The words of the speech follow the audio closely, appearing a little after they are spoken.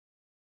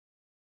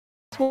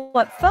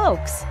What,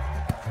 folks?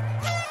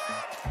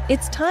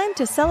 It's time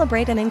to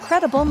celebrate an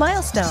incredible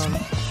milestone.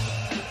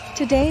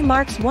 Today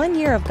marks 1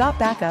 year of Got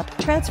Backup,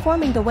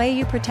 transforming the way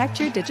you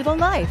protect your digital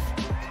life.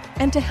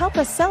 And to help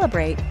us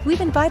celebrate, we've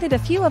invited a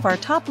few of our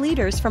top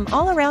leaders from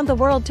all around the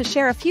world to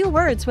share a few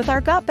words with our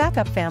Got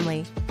Backup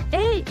family.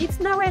 Hey, it's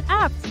Noreen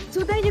App.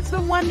 Today it's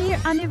the 1 year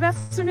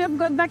anniversary of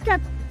Got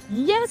Backup.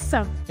 Yes!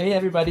 Hey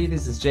everybody,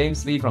 this is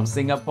James Lee from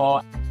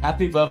Singapore.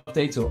 Happy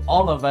birthday to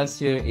all of us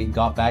here in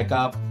Got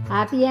Backup.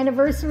 Happy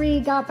anniversary,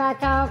 Got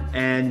Backup.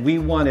 And we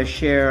want to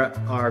share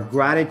our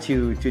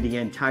gratitude to the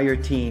entire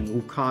team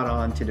who caught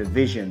on to the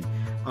vision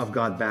of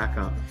Got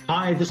Backup.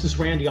 Hi, this is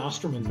Randy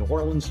Osterman, New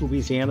Orleans,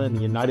 Louisiana, in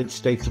the United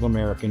States of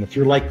America. And if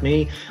you're like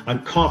me,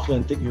 I'm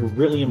confident that you're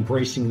really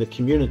embracing the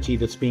community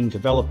that's being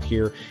developed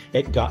here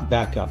at Got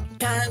Backup.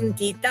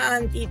 Tanti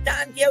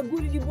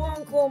auguri di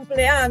buon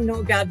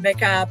compleanno, Got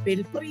Backup,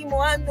 il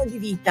primo anno di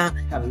vita.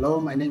 Hello,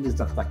 my name is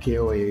Dr.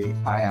 Keoe.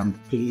 I am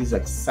pleased,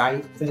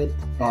 excited,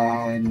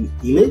 and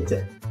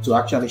elated to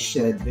actually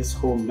share this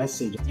whole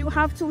message. You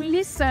have to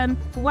listen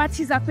what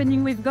is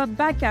happening with Got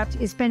Backup.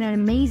 It's been an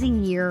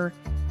amazing year.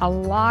 A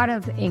lot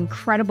of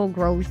incredible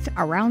growth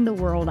around the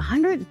world,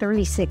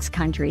 136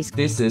 countries.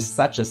 This is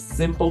such a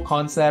simple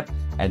concept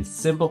and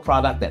simple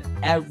product that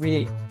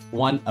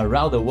everyone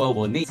around the world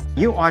will need.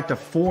 You are at the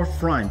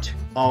forefront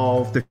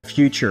of the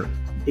future.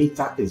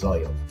 Data is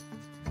oil.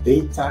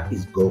 Data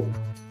is gold.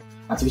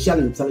 Artificial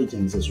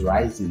intelligence is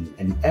rising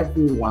and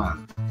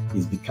everyone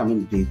is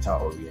becoming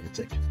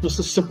data-oriented. It was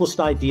the simplest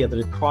idea that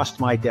had crossed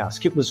my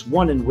desk. It was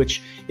one in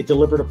which it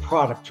delivered a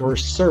product or a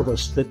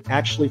service that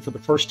actually, for the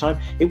first time,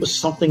 it was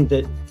something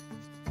that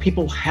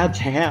people had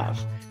to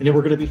have. And they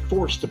were going to be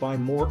forced to buy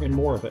more and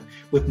more of it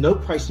with no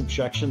price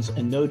objections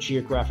and no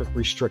geographic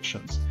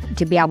restrictions.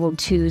 To be able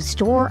to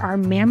store our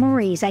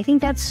memories, I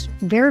think that's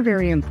very,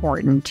 very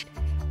important.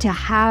 To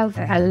have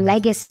a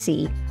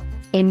legacy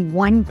in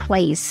one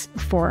place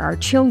for our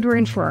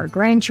children, for our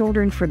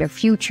grandchildren, for the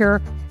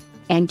future,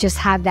 and just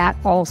have that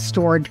all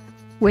stored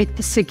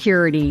with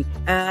security.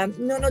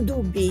 Non ho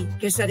dubbi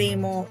che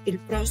saremo il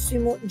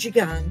prossimo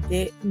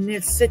gigante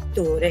nel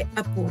settore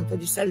appunto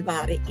di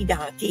salvare I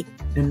dati.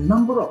 The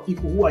number of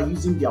people who are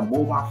using their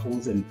mobile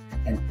phones and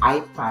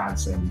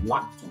iPads and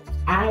laptops,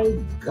 I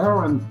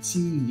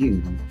guarantee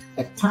you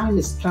a time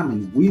is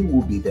coming, we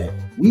will be there.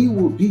 We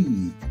will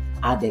be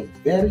at the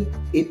very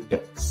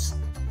apex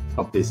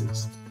of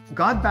business.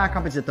 Got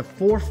Backup is at the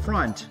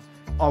forefront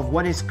of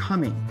what is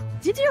coming.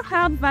 Did you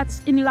heard that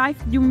in life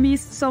you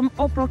miss some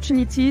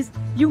opportunities,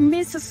 you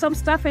miss some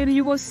stuff and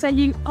you were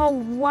saying, oh,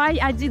 why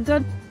I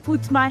didn't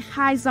put my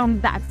eyes on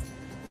that?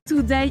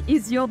 Today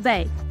is your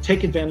day.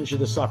 Take advantage of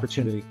this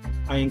opportunity.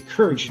 I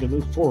encourage you to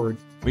move forward.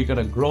 We're going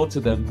to grow to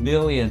the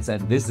millions,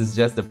 and this is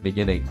just the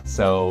beginning.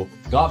 So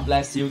God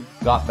bless you,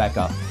 Got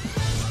Backup.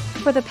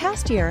 For the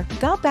past year,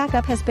 Got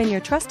Backup has been your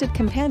trusted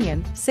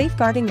companion,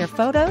 safeguarding your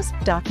photos,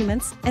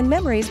 documents, and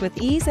memories with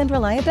ease and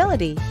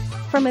reliability.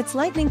 From its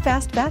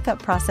lightning-fast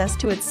backup process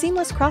to its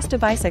seamless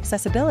cross-device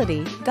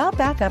accessibility, Got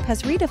Backup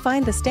has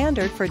redefined the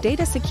standard for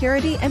data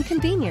security and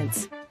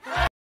convenience.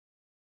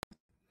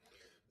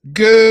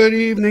 Good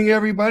evening,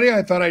 everybody.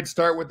 I thought I'd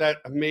start with that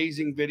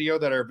amazing video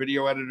that our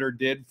video editor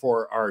did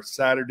for our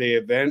Saturday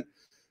event.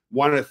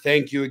 Want to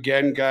thank you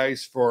again,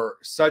 guys, for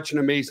such an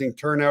amazing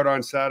turnout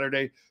on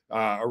Saturday.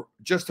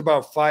 Just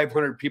about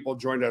 500 people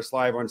joined us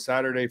live on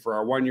Saturday for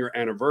our 1 year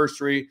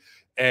anniversary.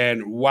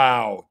 And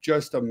wow,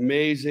 just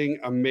amazing,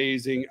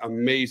 amazing,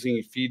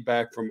 amazing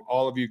feedback from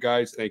all of you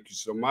guys. Thank you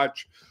so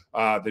much.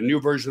 The new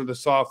version of the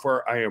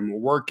software I am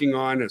working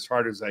on as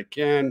hard as I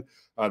can.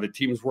 The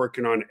team's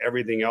working on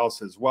everything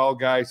else as well,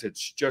 guys.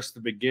 It's just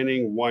the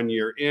beginning, 1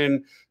 year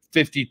in,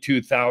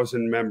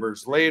 52,000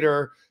 members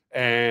later,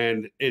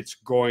 and it's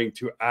going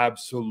to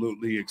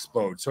absolutely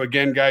explode. So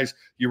again, guys,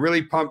 you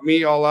really pumped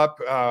me all up,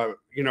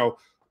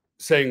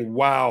 saying,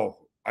 wow,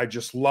 I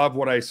just love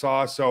what I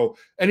saw. So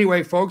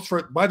anyway, folks,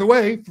 by the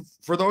way,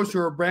 for those who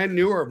are brand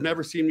new or have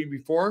never seen me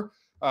before,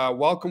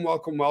 welcome,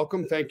 welcome,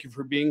 welcome. Thank you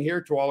for being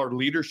here. To all our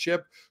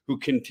leadership who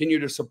continue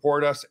to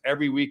support us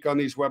every week on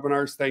these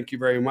webinars, thank you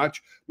very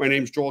much. My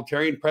name is Joel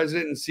Therrien,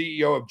 President and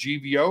CEO of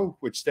GVO,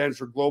 which stands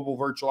for Global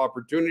Virtual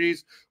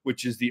Opportunities,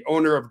 which is the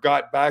owner of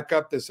Got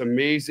Backup, this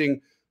amazing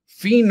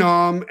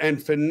phenom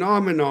and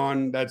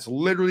phenomenon that's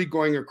literally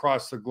going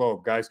across the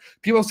globe, guys.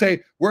 People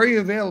say, where are you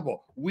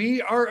available? We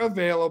are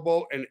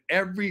available in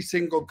every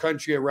single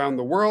country around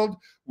the world.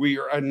 We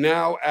are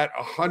now at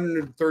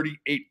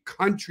 138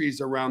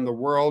 countries around the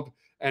world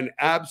and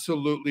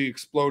absolutely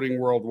exploding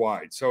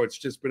worldwide. So it's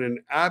just been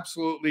an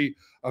absolutely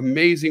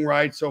amazing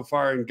ride so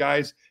far. And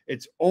guys,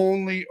 it's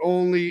only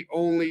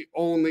going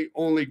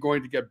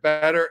to get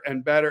better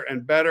and better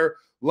and better.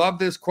 Love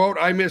this quote.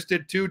 I missed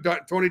it too.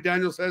 Tony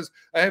Daniel says,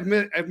 I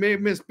may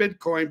have missed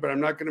Bitcoin, but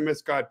I'm not going to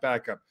miss Got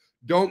Backup.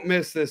 Don't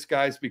miss this,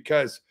 guys,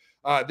 because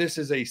this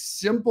is a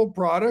simple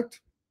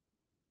product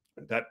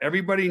that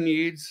everybody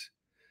needs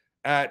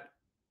at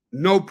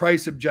no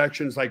price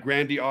objections, like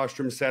Randy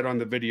Ostrom said on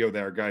the video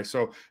there, guys.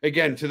 So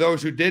again, to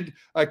those who did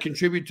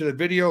contribute to the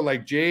video,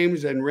 like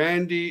James and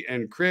Randy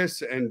and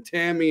Chris and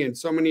Tammy and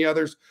so many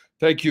others,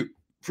 thank you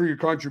for your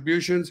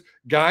contributions.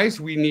 Guys,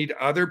 we need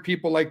other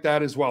people like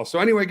that as well. So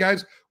anyway,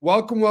 guys,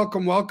 welcome,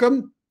 welcome,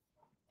 welcome.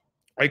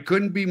 I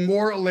couldn't be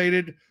more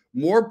elated,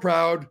 more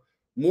proud,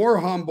 more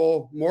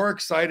humble, more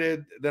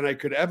excited than I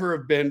could ever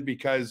have been,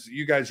 because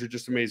you guys are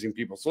just amazing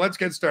people. So let's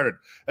get started.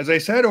 As I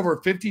said, over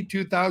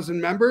 52,000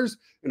 members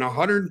in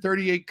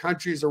 138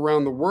 countries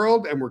around the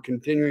world, and we're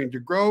continuing to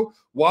grow.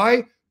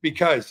 Why?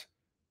 Because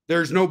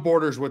there's no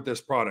borders with this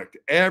product.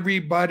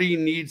 Everybody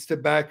needs to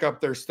back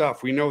up their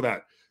stuff. We know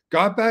that.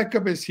 Got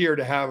Backup is here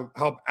to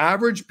help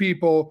average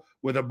people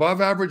with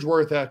above average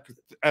work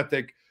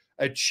ethic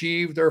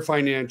achieve their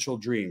financial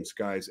dreams,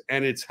 guys.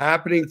 And it's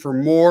happening for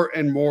more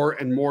and more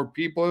and more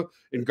people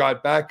in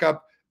Got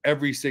Backup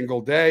every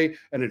single day.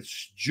 And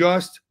it's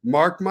just,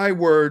 mark my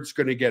words,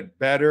 going to get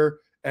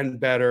better and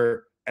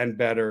better and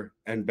better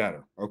and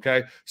better.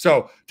 Okay.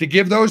 So to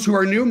give those who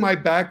are new my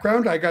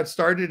background, I got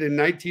started in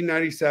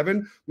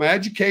 1997. My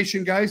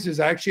education, guys, is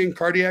actually in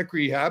cardiac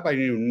rehab. I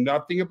knew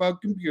nothing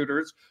about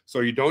computers, so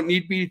you don't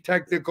need to be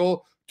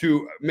technical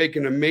to make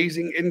an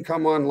amazing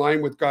income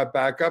online with Got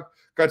Backup.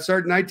 Got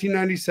started in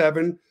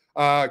 1997,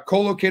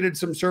 co-located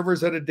some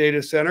servers at a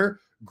data center,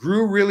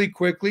 grew really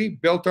quickly,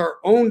 built our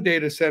own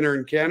data center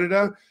in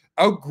Canada,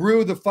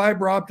 outgrew the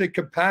fiber optic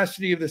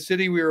capacity of the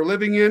city we were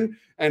living in.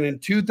 And in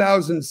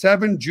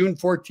 2007, June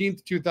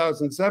 14th,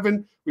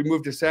 2007, we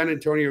moved to San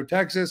Antonio,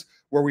 Texas,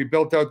 where we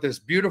built out this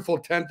beautiful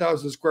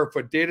 10,000 square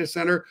foot data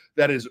center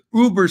that is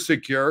uber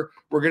secure.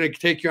 We're going to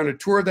take you on a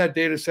tour of that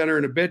data center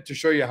in a bit to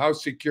show you how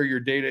secure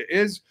your data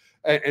is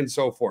and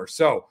so forth.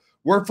 So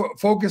we're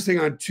focusing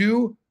on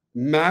two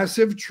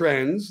massive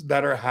trends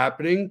that are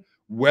happening,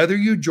 whether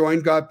you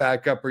join Got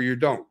Backup or you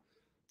don't.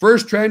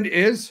 First trend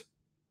is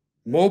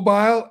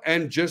mobile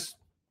and just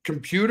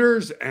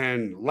computers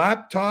and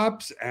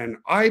laptops and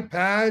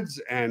iPads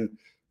and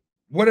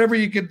whatever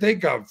you can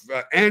think of,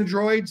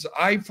 Androids,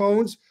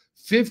 iPhones,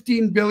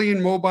 15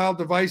 billion mobile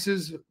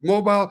devices.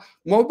 Mobile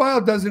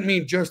doesn't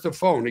mean just a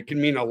phone. It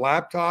can mean a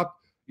laptop,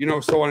 you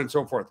know, so on and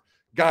so forth.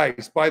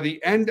 Guys, by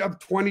the end of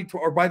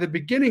by the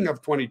beginning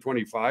of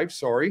 2025,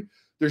 sorry,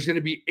 there's going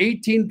to be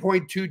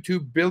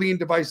 18.22 billion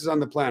devices on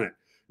the planet.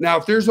 Now,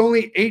 if there's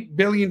only 8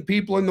 billion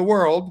people in the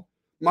world,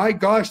 my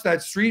gosh,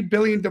 that's 3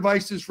 billion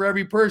devices for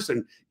every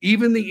person,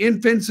 even the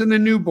infants and the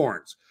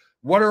newborns.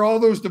 What are all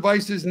those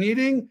devices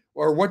needing,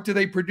 or what do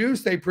they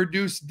produce? They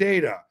produce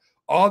data.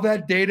 All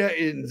that data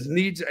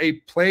needs a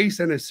place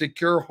and a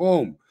secure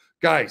home.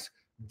 Guys,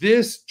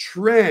 this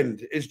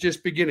trend is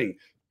just beginning.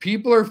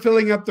 People are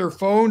filling up their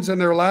phones and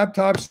their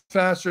laptops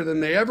faster than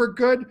they ever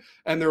could,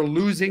 and they're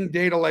losing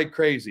data like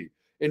crazy.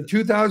 In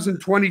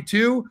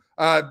 2022,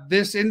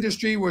 this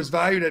industry was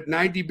valued at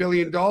 $90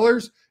 billion.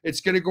 It's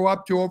going to go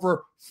up to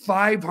over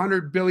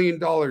 $500 billion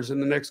in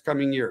the next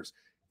coming years.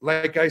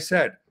 Like I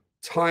said,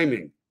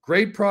 timing,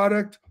 great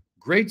product,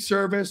 great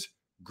service,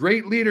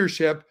 great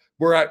leadership.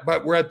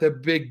 But we're at the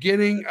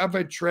beginning of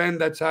a trend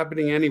that's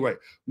happening anyway.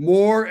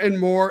 More and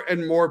more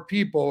and more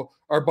people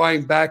are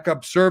buying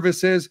backup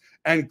services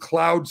and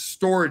cloud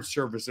storage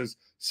services,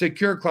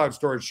 secure cloud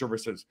storage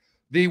services.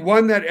 The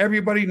one that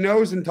everybody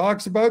knows and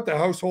talks about, the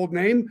household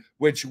name,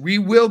 which we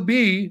will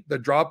be the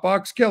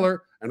Dropbox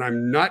killer, and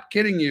I'm not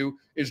kidding you,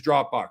 is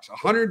Dropbox.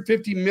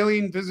 150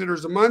 million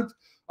visitors a month.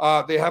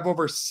 They have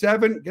over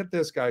get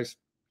this, guys,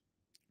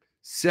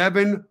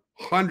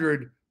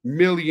 700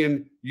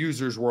 million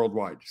users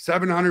worldwide.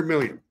 700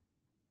 million.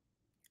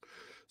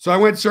 So I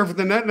went surfing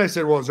the net and I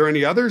said, well, is there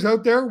any others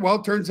out there? Well,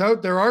 it turns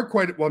out there are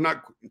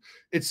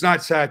it's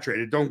not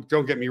saturated.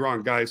 Don't get me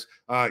wrong, guys.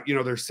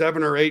 There's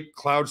 7 or 8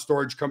 cloud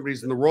storage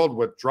companies in the world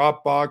with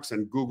Dropbox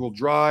and Google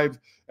Drive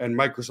and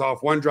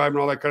Microsoft OneDrive and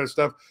all that kind of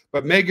stuff.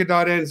 But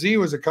Mega.nz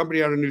was a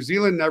company out of New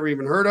Zealand, never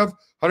even heard of.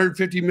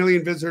 150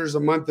 million visitors a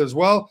month as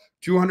well.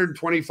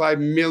 225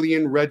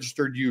 million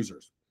registered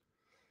users.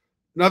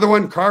 Another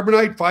one,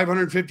 Carbonite,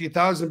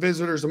 550,000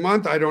 visitors a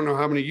month. I don't know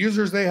how many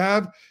users they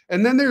have.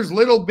 And then there's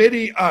little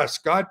bitty us,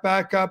 Got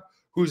Backup,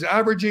 who's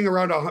averaging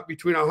around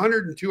between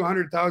 100 and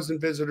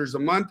 200,000 visitors a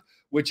month,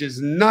 which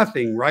is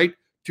nothing, right?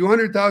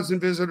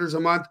 200,000 visitors a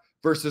month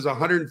versus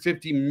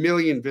 150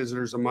 million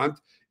visitors a month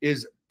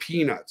is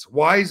peanuts.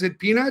 Why is it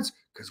peanuts?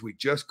 Because we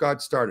just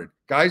got started.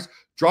 Guys,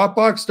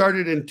 Dropbox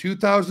started in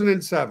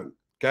 2007,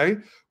 okay?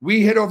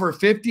 We hit over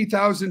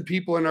 50,000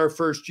 people in our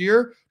first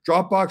year.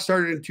 Dropbox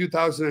started in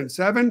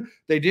 2007.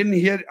 They didn't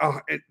hit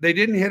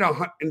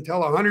until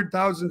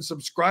 100,000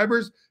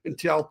 subscribers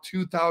until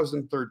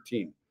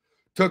 2013.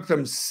 Took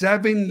them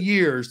 7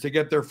 years to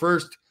get their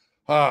first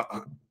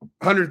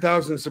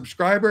 100,000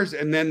 subscribers,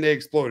 and then they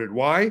exploded.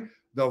 Why?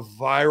 The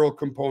viral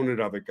component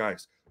of it,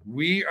 guys.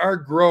 We are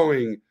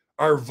growing.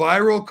 Our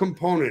viral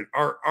component,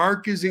 our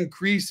arc is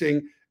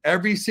increasing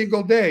every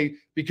single day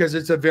because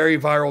it's a very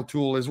viral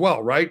tool as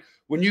well, right?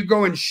 When you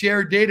go and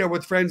share data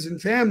with friends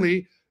and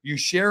family, you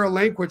share a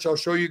link, which I'll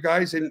show you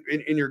guys in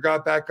your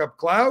Got Backup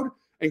cloud.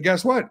 And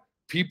guess what?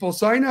 people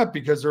sign up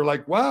because they're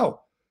like,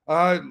 wow,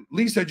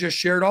 Lisa just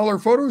shared all her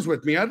photos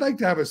with me. I'd like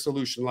to have a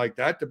solution like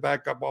that to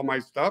back up all my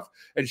stuff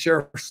and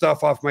share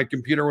stuff off my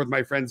computer with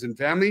my friends and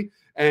family.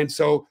 And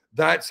so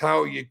that's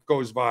how it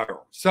goes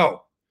viral.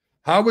 So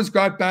how was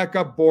Got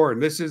Backup born?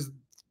 This is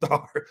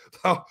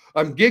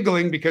I'm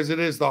giggling because it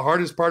is the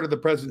hardest part of the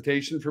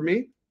presentation for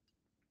me.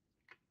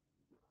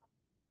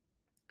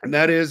 And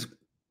that is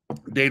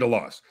data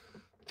loss.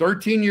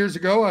 13 years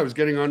ago, I was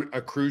getting on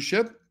a cruise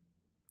ship.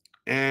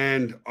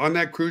 And on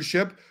that cruise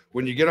ship,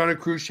 when you get on a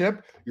cruise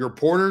ship, your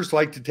porters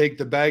like to take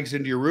the bags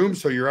into your room.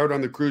 So you're out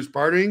on the cruise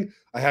partying.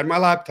 I had my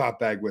laptop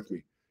bag with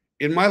me.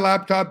 In my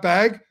laptop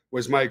bag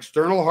was my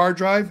external hard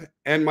drive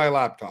and my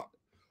laptop.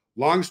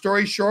 Long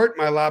story short,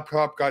 my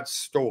laptop got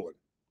stolen.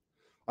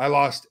 I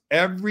lost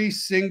every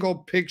single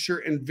picture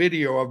and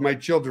video of my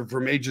children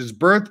from ages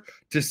birth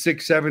to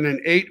 6, 7, and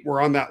 8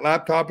 were on that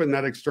laptop and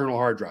that external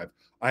hard drive.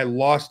 I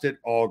lost it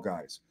all,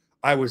 guys.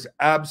 I was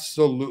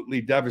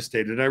absolutely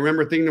devastated. I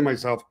remember thinking to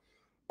myself,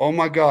 oh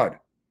my God,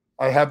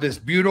 I have this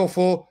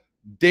beautiful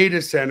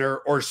data center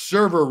or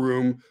server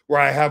room where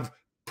I have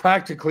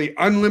practically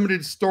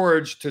unlimited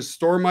storage to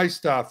store my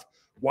stuff.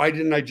 Why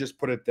didn't I just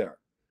put it there?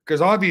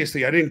 Because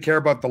obviously I didn't care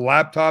about the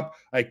laptop.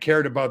 I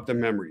cared about the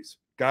memories.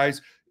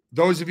 Guys,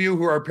 those of you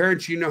who are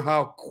parents, you know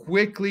how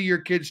quickly your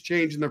kids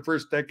change in the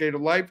first decade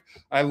of life.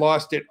 I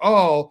lost it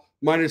all,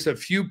 minus a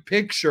few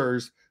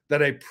pictures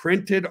that I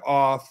printed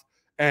off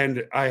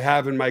and I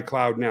have in my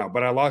cloud now,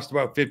 but I lost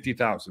about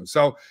 50,000.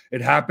 So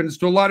it happens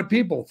to a lot of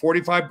people.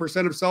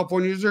 45% of cell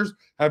phone users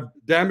have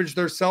damaged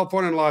their cell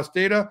phone and lost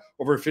data.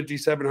 Over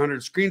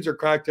 5,700 screens are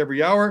cracked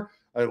every hour.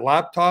 A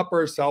laptop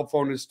or a cell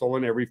phone is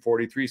stolen every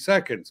 43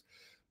 seconds.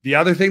 The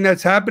other thing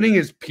that's happening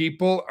is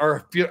people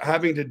are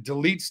having to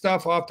delete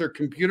stuff off their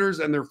computers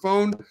and their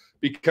phone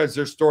because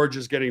their storage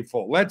is getting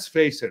full. Let's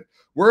face it,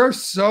 we're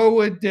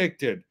so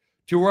addicted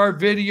to our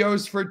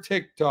videos for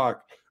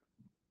TikTok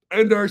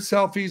and our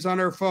selfies on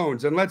our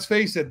phones. And let's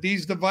face it,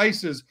 these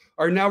devices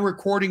are now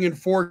recording in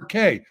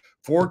 4K.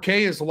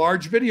 4K is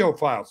large video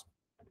files.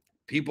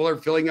 People are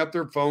filling up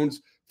their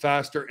phones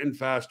faster and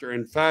faster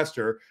and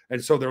faster.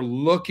 And so they're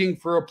looking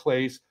for a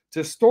place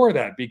to store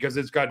that because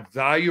it's got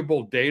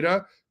valuable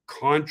data,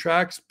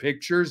 contracts,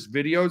 pictures,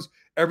 videos,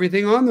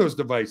 everything on those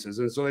devices.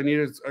 And so they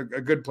need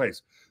a good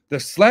place. The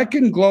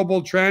second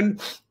global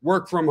trend,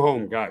 work from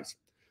home, guys.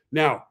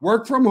 Now,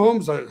 work from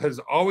home has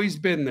always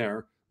been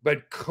there,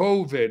 but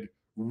COVID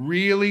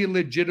really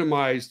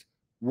legitimized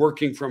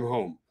working from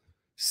home.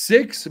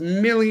 6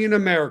 million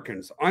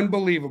Americans,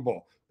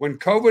 unbelievable. When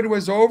COVID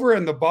was over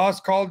and the boss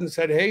called and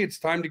said, hey, it's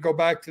time to go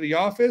back to the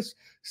office,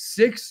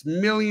 6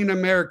 million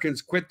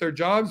Americans quit their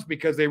jobs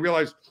because they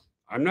realized,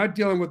 I'm not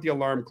dealing with the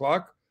alarm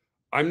clock.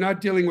 I'm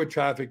not dealing with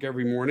traffic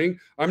every morning.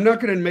 I'm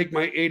not going to make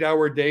my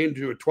 8-hour day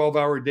into a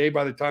 12-hour day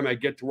by the time I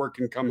get to work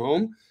and come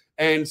home.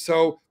 And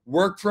so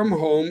work from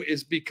home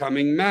is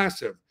becoming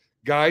massive.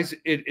 Guys,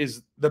 it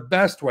is the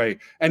best way.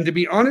 And to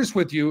be honest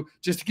with you,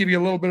 just to give you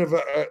a little bit of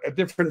a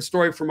different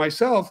story for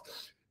myself,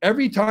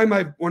 every time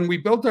when we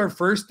built our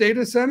first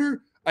data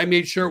center, I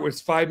made sure it was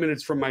 5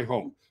 minutes from my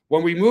home.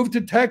 When we moved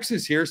to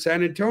Texas here,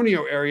 San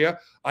Antonio area,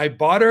 I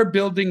bought our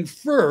building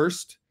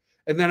first,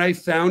 and then I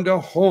found a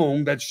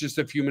home that's just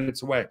a few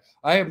minutes away.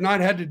 I have not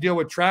had to deal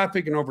with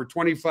traffic in over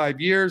 25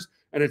 years,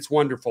 and it's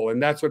wonderful,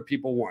 and that's what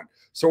people want.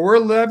 So we're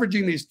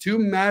leveraging these two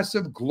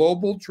massive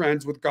global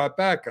trends with Got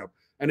Backup.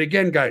 And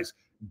again, guys,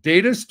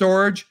 data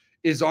storage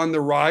is on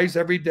the rise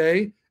every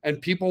day,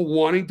 and people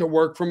wanting to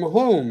work from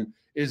home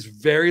is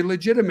very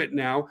legitimate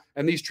now.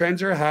 And these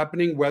trends are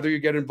happening whether you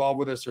get involved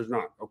with us or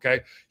not, okay?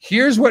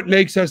 Here's what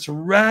makes us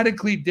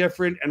radically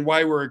different and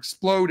why we're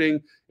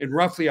exploding in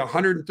roughly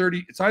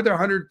 130, it's either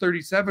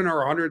 137 or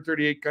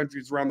 138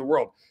 countries around the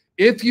world.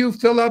 If you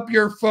fill up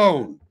your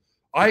phone,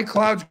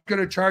 iCloud's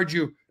gonna charge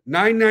you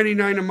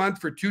 $9.99 a month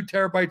for 2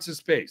 terabytes of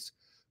space.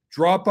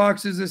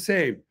 Dropbox is the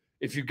same.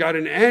 If you've got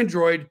an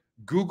Android,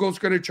 Google's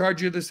going to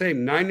charge you the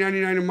same,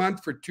 $9.99 a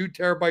month for 2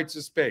 terabytes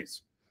of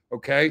space,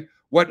 okay?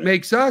 What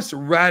makes us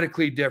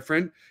radically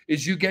different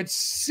is you get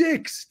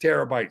 6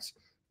 terabytes,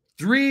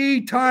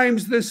 3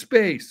 times the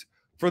space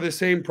for the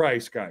same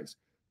price, guys.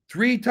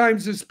 3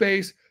 times the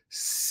space,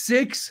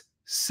 6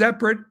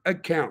 separate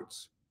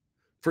accounts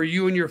for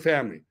you and your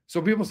family.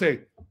 So people say,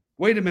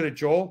 wait a minute,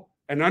 Joel,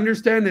 and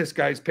understand this,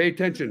 guys, pay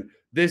attention.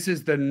 This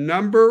is the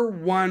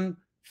 #1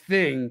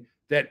 thing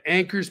that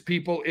anchors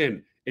people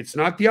in. It's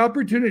not the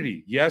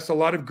opportunity. Yes, a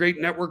lot of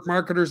great network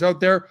marketers out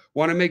there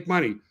want to make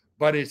money,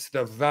 but it's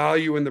the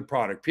value in the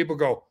product. People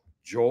go,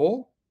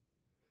 Joel,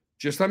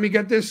 just let me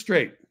get this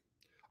straight.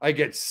 I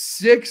get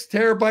 6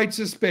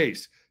 terabytes of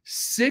space,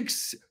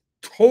 6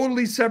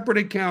 totally separate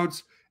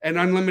accounts, and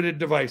unlimited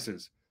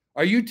devices.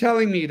 Are you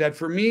telling me that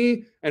for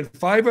me and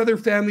 5 other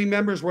family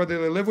members,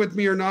 whether they live with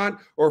me or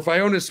not, or if I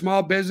own a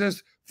small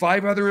business,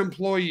 5 other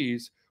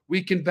employees,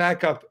 we can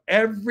back up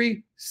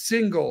every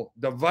single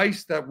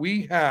device that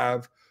we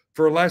have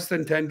for less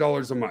than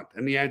 $10 a month?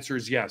 And the answer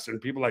is yes.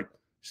 And people are like,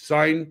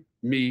 sign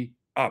me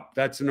up.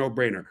 That's a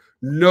no-brainer.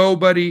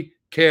 Nobody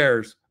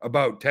cares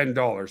about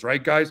 $10,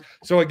 right, guys?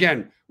 So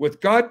again, with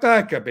Got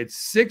Backup, it's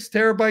 6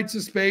 terabytes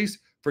of space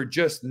for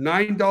just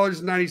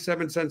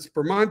 $9.97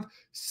 per month,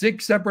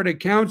 6 separate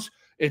accounts.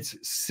 It's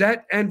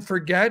set and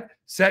forget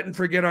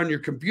on your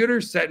computer,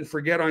 set and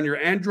forget on your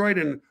Android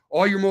and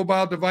all your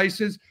mobile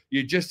devices.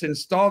 You just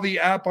install the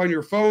app on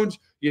your phones,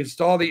 you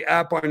install the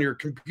app on your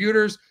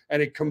computers,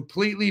 and it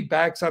completely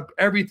backs up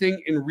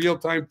everything in real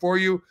time for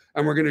you.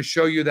 And we're going to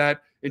show you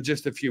that in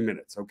just a few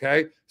minutes,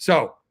 okay?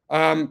 So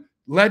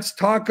let's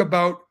talk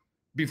about,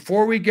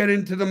 before we get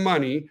into the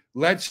money,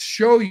 let's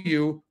show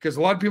you, because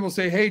a lot of people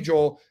say, hey,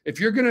 Joel, if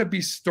you're going to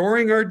be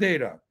storing our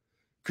data,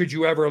 could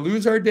you ever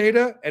lose our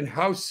data? And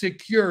how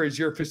secure is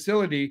your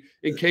facility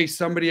in case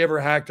somebody ever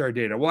hacked our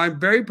data? Well, I'm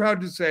very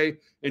proud to say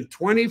in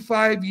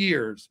 25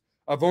 years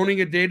of owning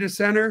a data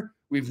center,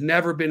 we've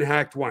never been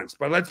hacked once.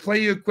 But let's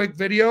play you a quick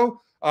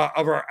video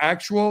of our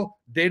actual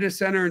data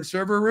center and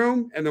server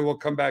room, and then we'll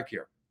come back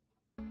here.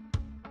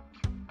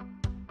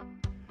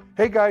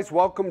 Hey guys,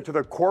 welcome to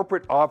the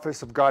corporate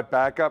office of Got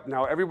Backup.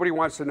 Now everybody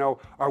wants to know,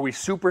 are we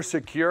super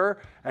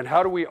secure? And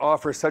how do we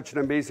offer such an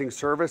amazing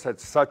service at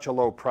such a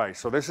low price?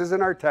 So this is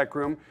in our tech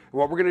room. And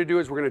what we're gonna do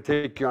is we're gonna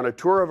take you on a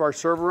tour of our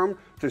server room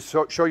to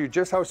show you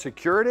just how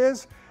secure it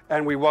is,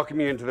 and we welcome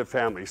you into the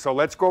family. So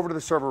let's go over to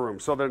the server room.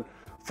 So the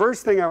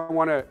first thing I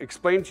wanna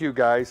explain to you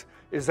guys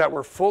is that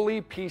we're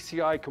fully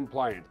PCI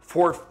compliant.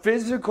 For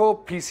physical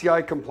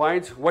PCI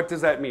compliance, what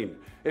does that mean?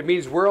 It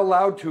means we're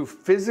allowed to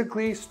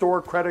physically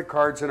store credit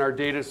cards in our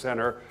data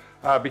center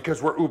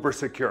because we're uber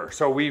secure.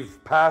 So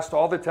we've passed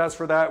all the tests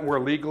for that, and we're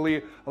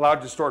legally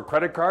allowed to store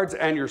credit cards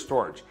and your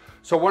storage.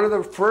 So one of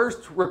the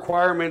first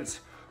requirements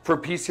for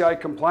PCI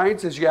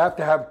compliance is you have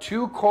to have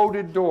 2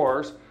 coded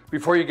doors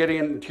before you get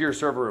into your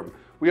server room.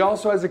 We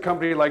also, as a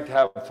company, like to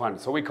have fun,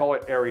 so we call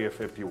it Area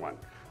 51.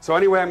 So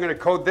anyway, I'm going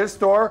to code this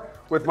door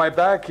with my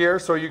back here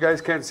so you guys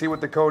can't see what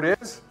the code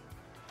is.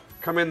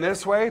 Come in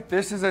this way.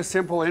 This is a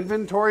simple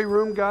inventory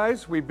room,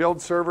 guys. We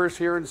build servers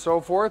here and so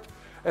forth.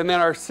 And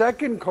then our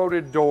second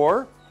coded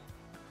door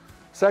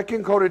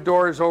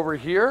is over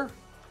here,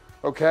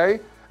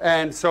 okay?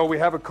 And so we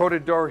have a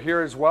coded door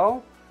here as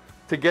well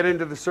to get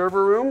into the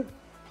server room.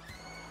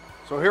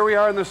 So here we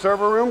are in the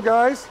server room,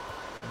 guys.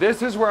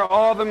 This is where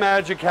all the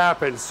magic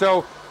happens.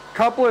 So a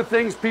couple of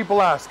things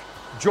people ask.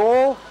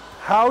 Joel,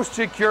 how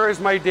secure is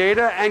my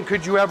data, and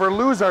could you ever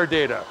lose our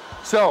data?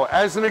 So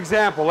as an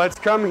example, let's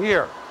come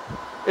here.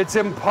 It's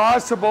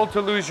impossible to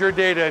lose your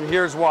data, and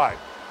here's why.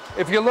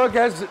 If you look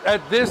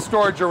at this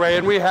storage array,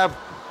 and we have,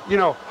 you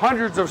know,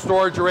 hundreds of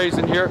storage arrays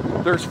in here,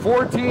 there's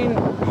 14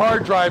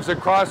 hard drives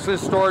across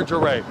this storage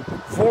array.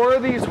 4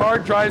 of these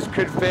hard drives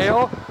could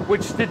fail,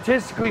 which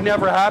statistically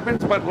never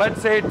happens, but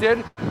let's say it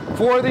did.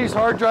 4 of these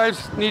hard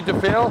drives need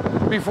to fail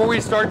before we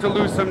start to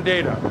lose some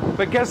data.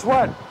 But guess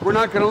what? We're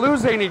not going to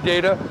lose any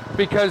data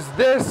because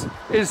this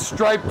is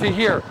striped to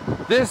here.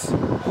 This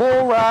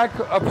whole rack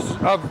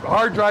of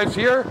hard drives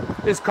here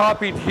is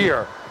copied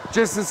here.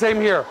 Just the same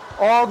here.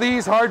 All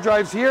these hard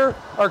drives here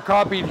are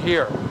copied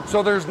here.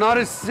 So there's not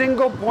a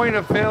single point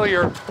of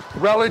failure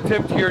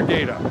relative to your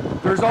data.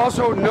 There's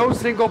also no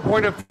single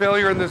point of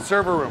failure in the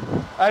server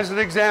room. As an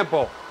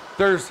example,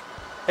 there's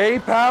A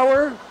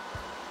power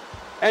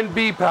and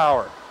B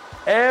power.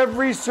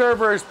 Every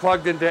server is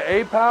plugged into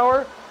A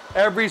power,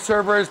 every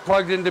server is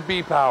plugged into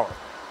B power.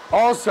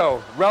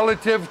 Also,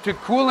 relative to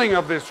cooling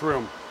of this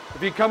room,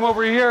 if you come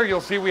over here,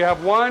 you'll see we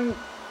have 1,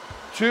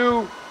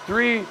 2,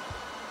 3,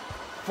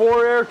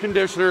 4 air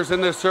conditioners in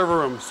this server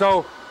room.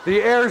 So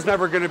the air is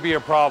never going to be a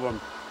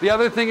problem. The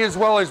other thing as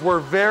well is we're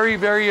very,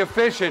 very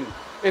efficient.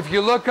 If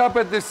you look up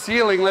at the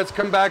ceiling, let's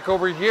come back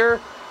over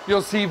here,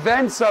 you'll see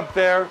vents up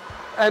there,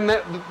 and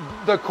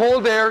the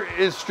cold air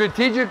is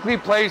strategically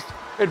placed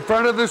in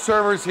front of the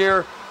servers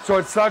here, so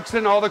it sucks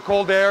in all the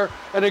cold air,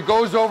 and it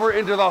goes over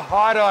into the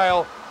hot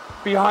aisle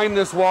behind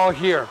this wall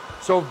here.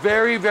 So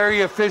very,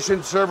 very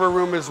efficient server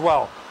room as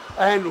well.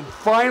 And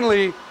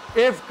finally,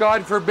 if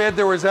God forbid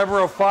there was ever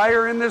a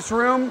fire in this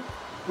room,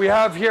 we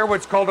have here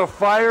what's called a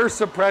fire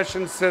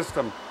suppression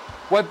system.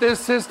 What this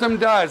system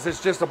does,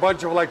 it's just a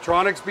bunch of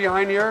electronics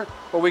behind here,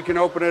 but we can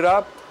open it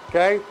up,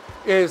 okay,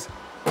 is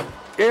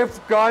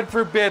if God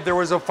forbid there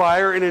was a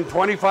fire, and in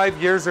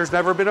 25 years there's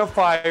never been a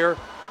fire,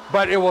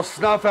 but it will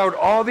snuff out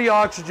all the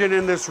oxygen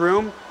in this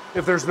room.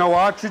 If there's no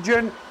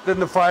oxygen, then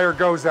the fire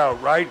goes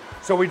out, right?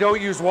 So we don't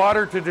use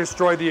water to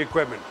destroy the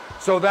equipment.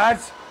 So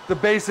that's the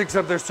basics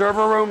of the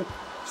server room.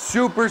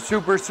 Super,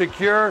 super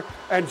secure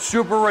and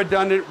super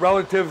redundant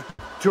relative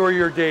to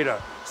your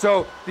data.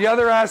 So the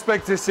other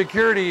aspect of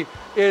security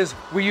is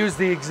we use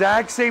the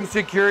exact same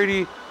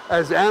security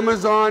as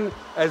Amazon,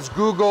 as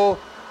Google,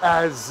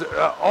 as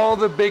all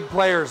the big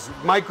players,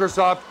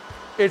 Microsoft.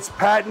 It's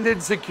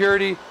patented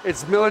security,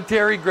 it's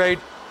military grade,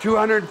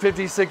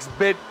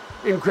 256-bit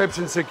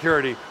encryption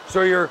security.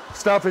 So your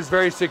stuff is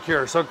very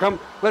secure. So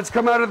let's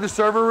come out of the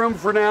server room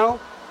for now.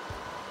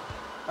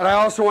 And I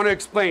also want to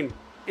explain,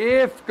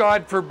 if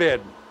God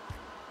forbid,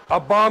 a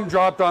bomb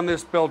dropped on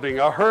this building,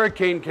 a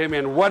hurricane came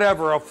in,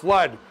 whatever, a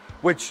flood,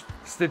 which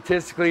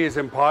statistically is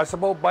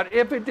impossible, but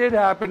if it did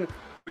happen,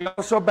 You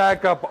also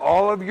back up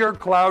all of your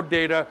cloud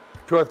data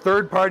to a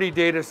third-party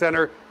data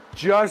center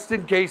just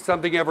in case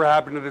something ever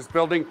happened to this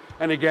building.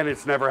 And again,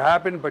 it's never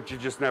happened, but you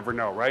just never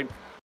know, right?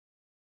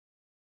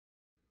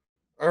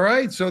 All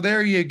right, so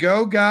there you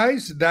go,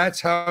 guys. That's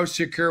how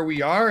secure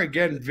we are.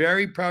 Again,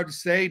 very proud to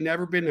say,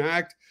 never been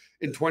hacked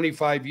in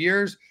 25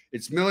 years.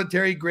 It's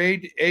military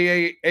grade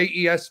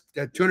AES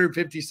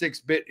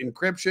 256-bit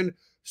encryption.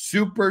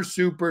 Super,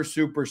 super,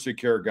 super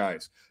secure,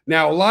 guys.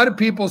 Now, a lot of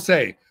people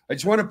say, I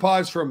just want to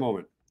pause for a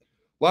moment.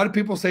 A lot of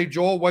people say,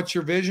 Joel, what's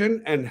your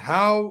vision and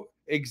how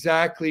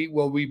exactly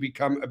will we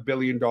become a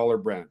billion-dollar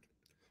brand?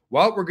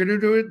 Well, we're going to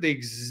do it the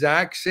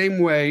exact same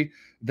way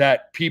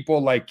that people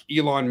like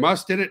Elon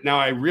Musk did it. Now,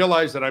 I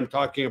realize that I'm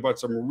talking about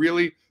some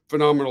really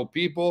phenomenal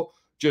people,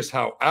 just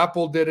how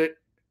Apple did it,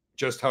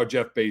 just how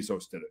Jeff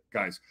Bezos did it.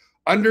 Guys,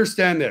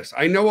 understand this.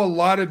 I know a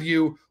lot of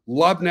you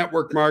love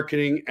network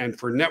marketing, and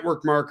for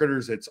network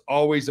marketers, it's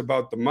always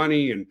about the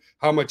money and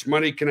how much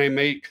money can I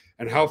make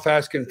and how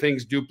fast can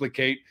things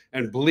duplicate.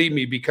 And believe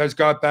me, because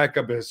Got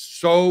Backup is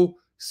so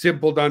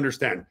simple to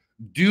understand.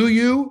 Do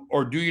you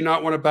or do you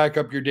not want to back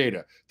up your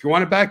data? If you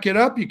want to back it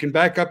up, you can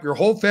back up your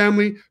whole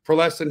family for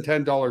less than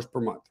 $10 per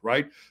month,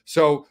 right?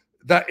 So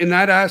that in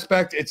that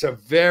aspect, it's a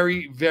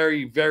very,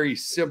 very, very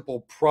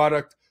simple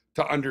product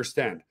to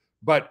understand.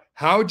 But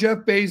how Jeff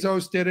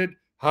Bezos did it,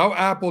 how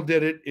Apple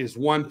did it is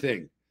one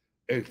thing.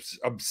 It's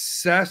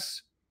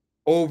obsess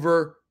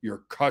over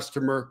your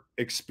customer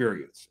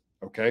experience,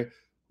 okay?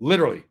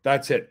 Literally,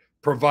 that's it.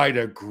 Provide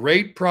a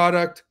great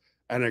product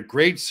and a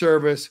great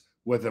service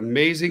with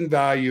amazing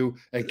value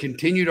and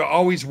continue to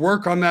always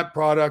work on that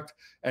product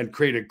and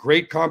create a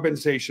great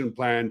compensation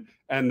plan,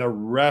 and the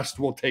rest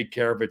will take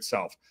care of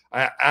itself.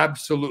 I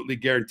absolutely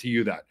guarantee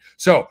you that.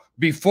 So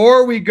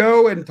before we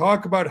go and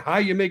talk about how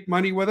you make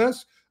money with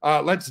us,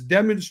 let's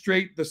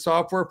demonstrate the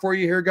software for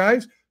you here,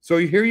 guys. So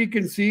here you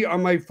can see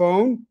on my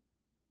phone,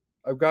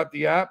 I've got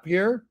the app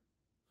here.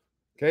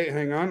 Okay,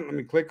 hang on. Let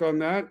me click on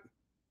that.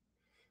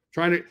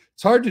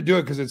 It's hard to do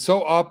it because it's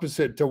so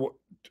opposite to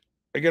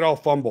I get all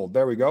fumbled.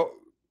 There we go.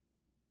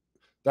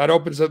 That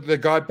opens up the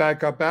Got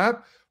Backup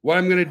app. What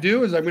I'm going to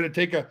do is I'm going to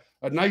take a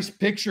nice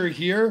picture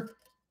here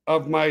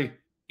of my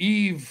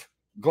Eve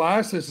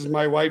glass. This is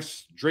my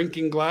wife's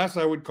drinking glass,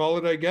 I would call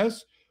it, I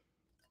guess.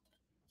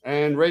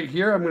 And right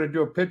here, I'm going to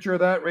do a picture of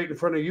that right in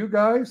front of you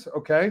guys.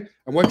 Okay.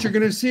 And what you're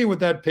going to see with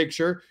that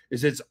picture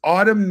is it's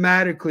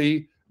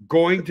automatically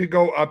going to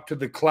go up to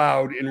the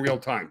cloud in real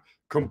time.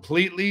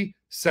 Completely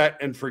set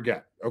and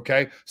forget.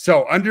 Okay.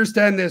 So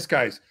understand this,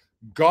 guys.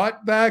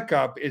 Got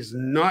Backup is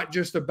not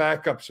just a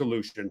backup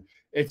solution.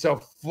 It's a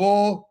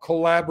full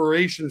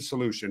collaboration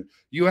solution.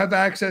 You have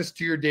access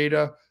to your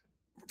data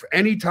for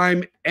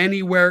anytime,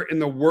 anywhere in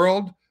the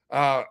world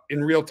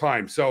in real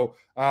time. So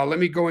let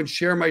me go and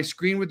share my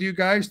screen with you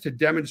guys to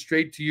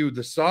demonstrate to you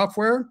the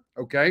software,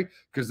 okay?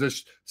 Because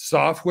this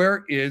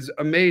software is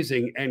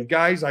amazing. And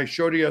guys, I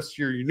showed you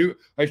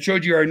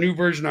our new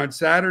version on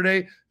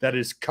Saturday that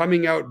is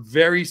coming out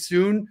very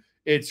soon.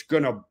 It's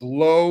going to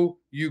blow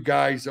you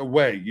guys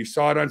away. You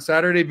saw it on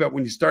Saturday, but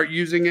when you start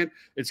using it,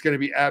 it's going to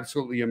be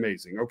absolutely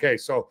amazing. Okay,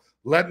 so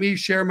let me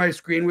share my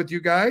screen with you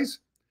guys.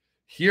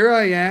 Here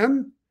I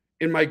am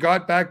in my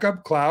Got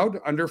Backup cloud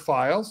under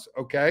files,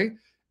 okay?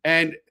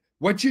 And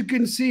what you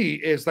can see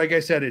is, like I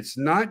said, it's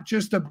not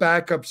just a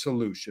backup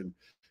solution.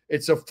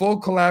 It's a full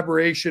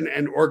collaboration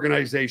and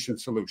organization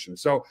solution.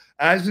 So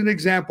as an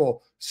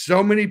example,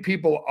 so many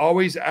people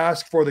always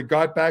ask for the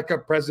Got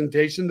Backup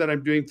presentation that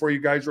I'm doing for you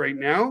guys right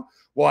now.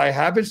 Well, I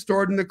have it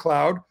stored in the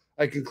cloud.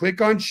 I can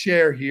click on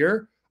share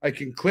here. I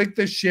can click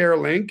the share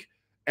link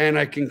and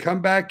I can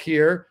come back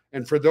here.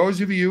 And for those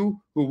of you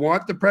who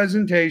want the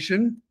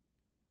presentation,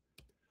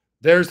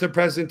 there's the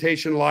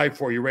presentation live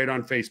for you right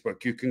on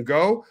Facebook. You can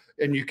go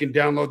and you can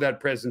download that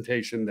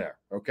presentation there,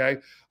 okay?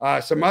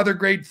 Some other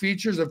great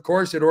features, of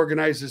course, it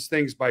organizes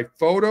things by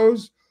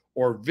photos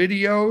or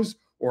videos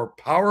or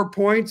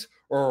PowerPoints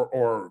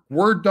or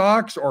Word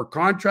docs or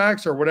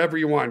contracts or whatever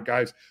you want,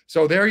 guys.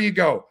 So there you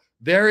go.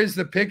 There is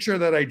the picture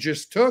that I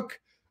just took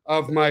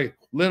of my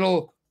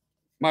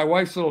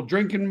wife's little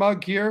drinking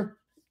mug here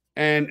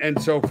and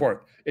so forth.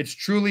 It's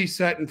truly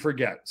set and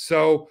forget.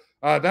 So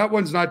that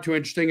one's not too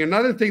interesting.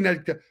 Another thing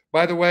that,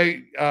 by the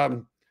way,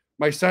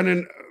 my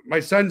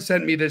son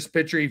sent me this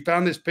picture. He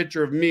found this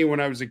picture of me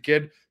when I was a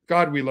kid.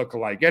 God, we look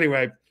alike.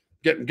 Anyway,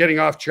 getting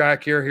off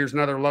track here. Here's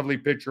another lovely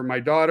picture of my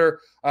daughter.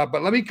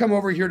 But let me come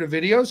over here to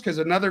videos, because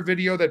another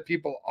video that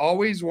people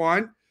always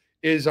want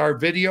is our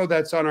video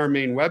that's on our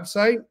main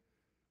website.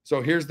 So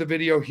here's the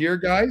video here,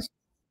 guys.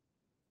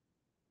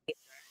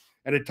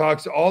 And it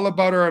talks all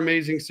about our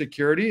amazing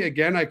security.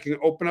 Again, I can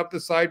open up the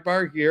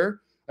sidebar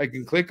here. I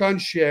can click on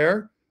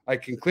share. I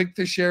can click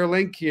the share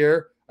link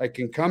here. I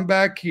can come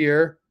back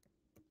here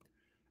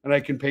and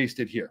I can paste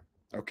it here.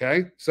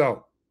 Okay.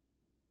 So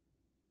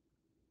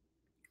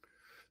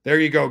there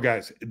you go,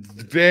 guys.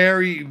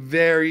 Very,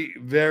 very,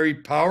 very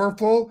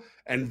powerful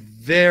and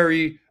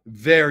very,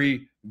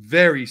 very,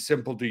 very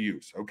simple to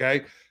use.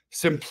 Okay.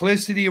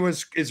 Simplicity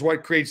is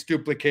what creates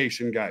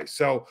duplication, guys.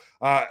 So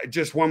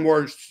just one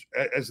more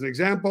as an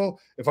example.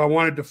 If I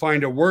wanted to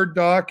find a Word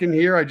doc in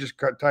here, I just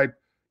type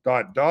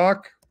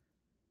 .doc.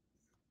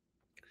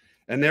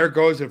 And there it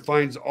goes. It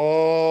finds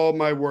all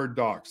my Word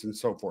docs and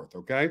so forth,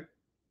 okay?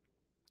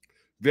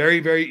 Very,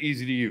 very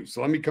easy to use.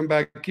 So let me come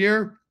back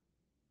here.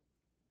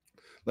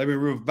 Let me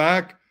move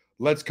back.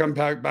 Let's come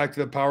back to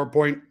the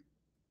PowerPoint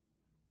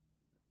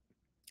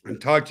and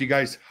talk to you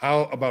guys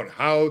about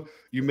how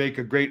you make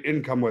a great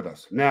income with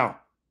us. Now,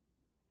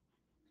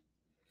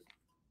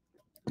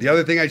 the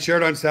other thing I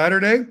shared on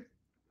Saturday,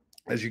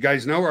 as you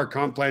guys know, our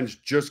comp plan is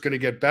just going to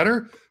get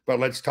better, but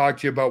let's talk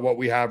to you about what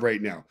we have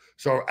right now.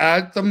 So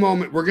at the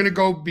moment, we're going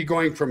to be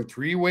going from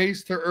 3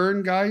 ways to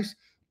earn, guys,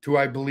 to,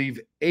 I believe,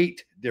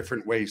 8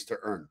 different ways to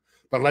earn.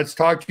 But let's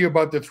talk to you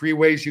about the 3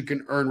 ways you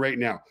can earn right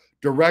now.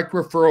 Direct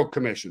referral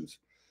commissions.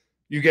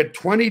 You get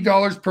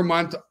 $20 per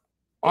month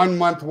on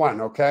month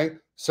 1, okay?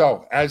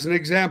 So as an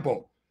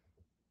example,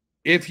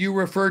 if you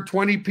refer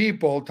 20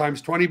 people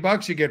times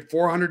 $20, you get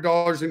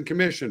 $400 in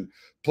commission,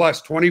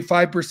 plus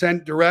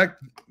 25%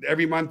 direct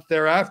every month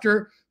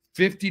thereafter,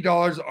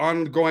 $50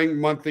 ongoing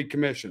monthly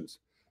commissions.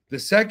 The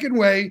second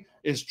way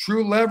is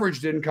true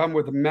leveraged income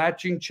with a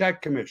matching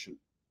check commission.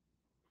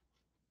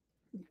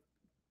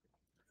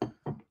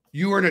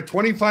 You earn a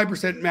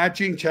 25%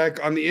 matching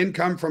check on the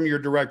income from your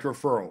direct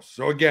referrals.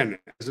 So again,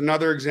 as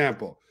another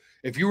example,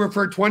 if you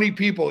refer 20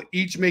 people,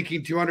 each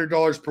making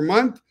 $200 per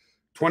month,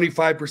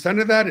 25%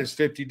 of that is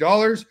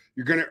 $50.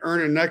 You're going to earn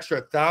an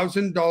extra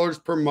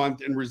 $1,000 per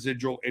month in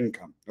residual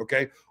income,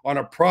 okay, on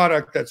a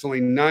product that's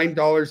only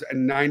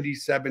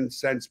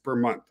 $9.97 per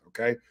month,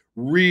 okay?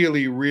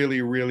 Really,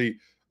 really, really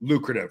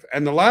lucrative.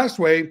 And the last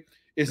way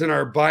is in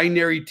our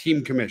binary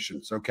team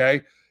commissions,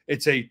 okay?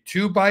 It's a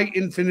 2 by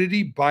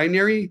infinity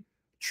binary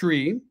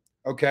tree,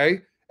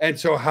 okay? And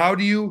so how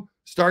do you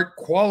start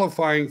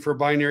qualifying for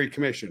binary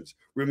commissions?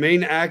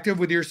 Remain active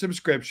with your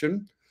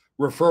subscription.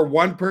 Refer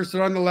 1 person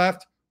on the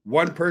left,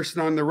 1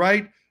 person on the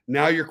right.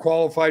 Now you're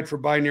qualified for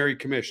binary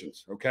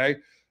commissions, okay?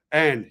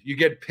 And you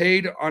get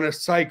paid on a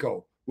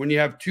cycle. When you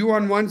have 2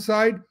 on one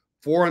side,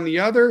 4 on the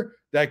other,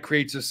 that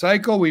creates a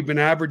cycle. We've been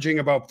averaging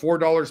about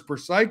 $4 per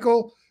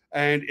cycle,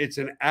 and it's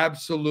an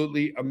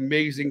absolutely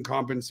amazing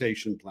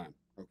compensation plan,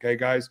 okay,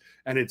 guys?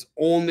 And it's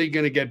only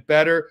going to get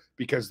better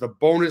because the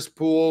bonus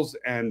pools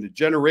and the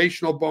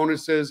generational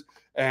bonuses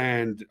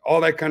and all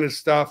that kind of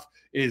stuff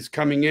is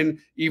coming in,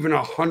 even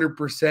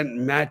 100%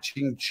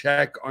 matching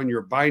check on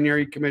your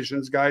binary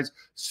commissions, guys.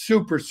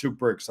 Super,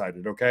 super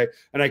excited, okay?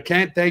 And I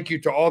can't thank you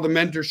to all the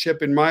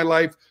mentorship in my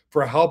life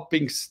for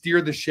helping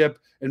steer the ship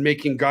and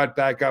making Got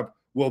Back Up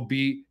will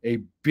be a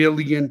 $1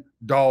 billion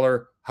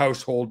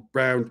household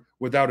brand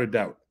without a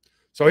doubt.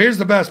 So here's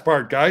the best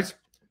part, guys.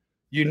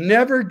 You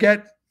never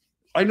get,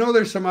 I know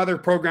there's some other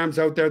programs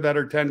out there that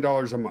are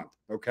 $10 a month,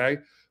 okay?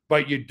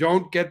 But you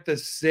don't get the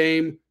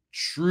same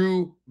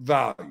true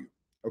value.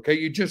 Okay,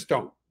 you just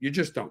don't. You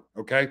just don't.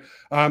 Okay.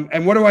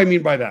 And what do I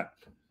mean by that?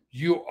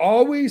 You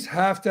always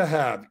have to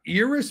have,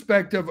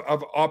 irrespective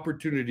of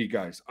opportunity,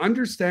 guys,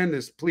 understand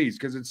this, please,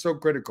 because it's so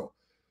critical.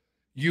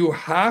 You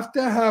have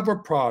to have a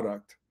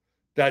product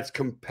that's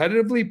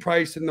competitively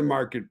priced in the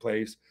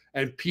marketplace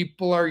and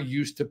people are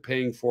used to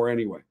paying for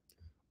anyway.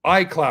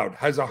 iCloud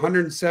has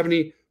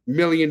 170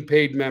 million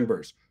paid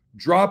members.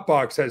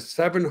 Dropbox has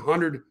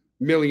 700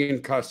 million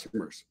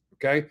customers.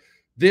 Okay.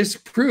 This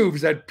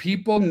proves that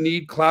people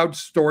need cloud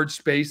storage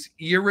space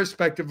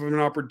irrespective of an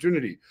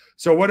opportunity.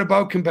 So what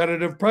about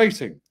competitive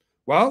pricing?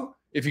 Well,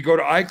 if you go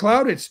to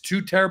iCloud, it's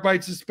 2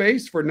 terabytes of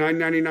space for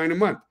 $9.99 a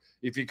month.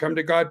 If you come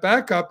to Got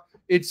Backup,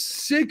 it's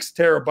 6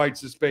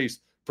 terabytes of space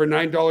for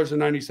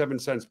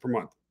 $9.97 per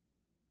month.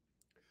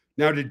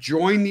 Now, to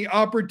join the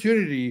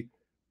opportunity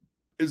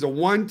is a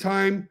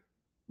one-time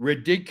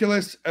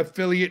ridiculous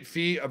affiliate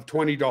fee of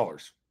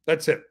 $20.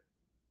 That's it.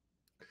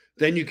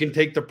 Then you can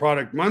take the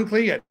product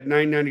monthly at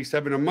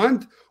 $9.97 a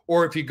month,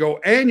 or if you go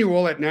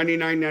annual at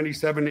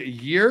 $99.97 a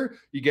year,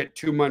 you get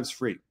 2 months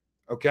free,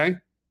 okay?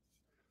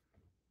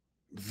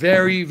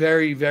 Very,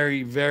 very,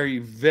 very, very,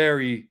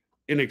 very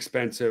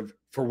inexpensive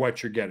for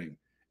what you're getting.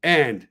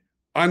 And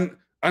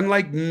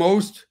unlike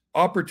most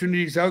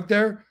opportunities out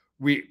there,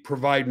 we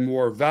provide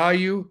more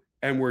value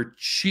and we're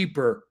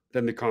cheaper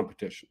than the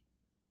competition,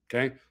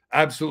 okay?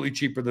 Absolutely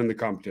cheaper than the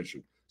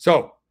competition.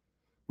 So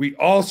we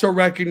also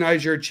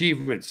recognize your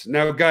achievements.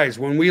 Now, guys,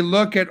 when we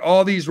look at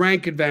all these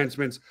rank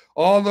advancements,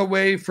 all the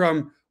way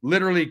from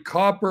literally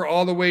copper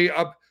all the way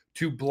up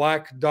to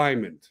black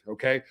diamond,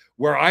 okay?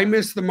 Where I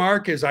missed the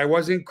mark is I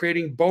wasn't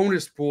creating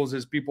bonus pools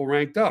as people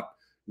ranked up.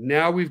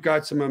 Now we've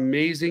got some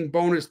amazing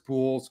bonus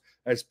pools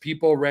as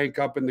people rank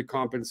up in the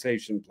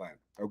compensation plan,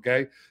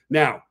 okay?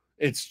 Now,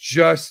 it's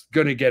just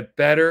going to get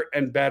better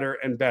and better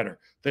and better.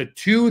 The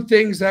 2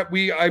 things that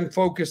I'm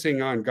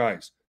focusing on,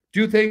 guys,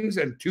 2 things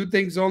and 2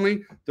 things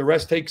only. The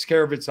rest takes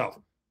care of itself.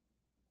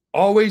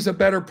 Always a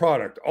better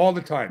product all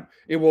the time.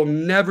 It will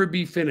never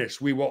be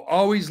finished. We will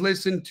always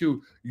listen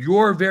to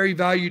your very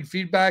valued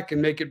feedback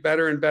and make it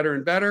better and better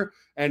and better.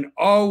 And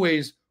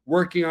always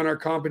working on our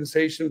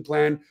compensation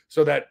plan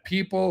so that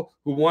people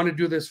who want to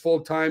do this full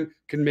time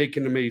can make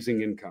an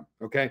amazing income.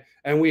 Okay.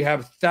 And we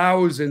have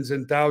thousands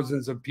and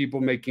thousands of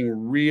people making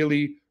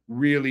really,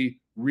 really,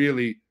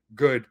 really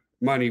good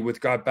money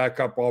with Got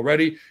Backup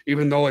already,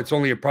 even though it's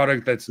only a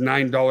product that's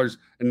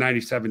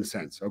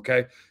 $9.97.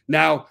 Okay.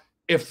 Now,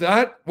 if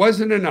that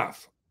wasn't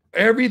enough,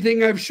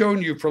 everything I've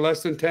shown you for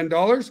less than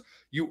 $10,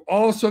 you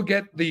also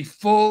get the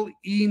full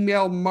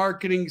email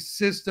marketing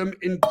system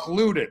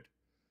included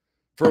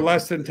for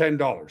less than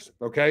 $10.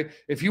 Okay.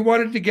 If you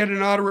wanted to get an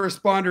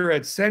autoresponder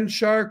at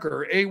SendShark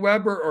or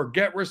Aweber or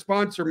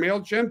GetResponse or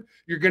MailChimp,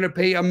 you're going to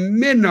pay a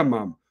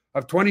minimum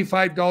of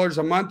 $25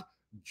 a month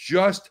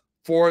just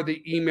for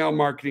the email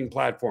marketing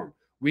platform.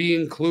 We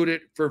include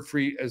it for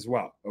free as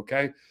well.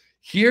 Okay.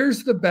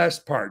 Here's the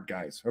best part,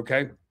 guys.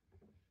 Okay.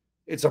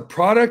 It's a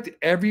product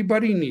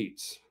everybody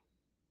needs.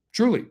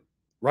 Truly,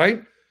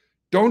 right?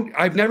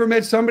 I've never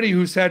met somebody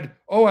who said,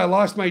 oh, I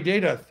lost my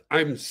data.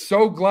 I'm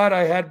so glad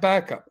I had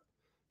backup.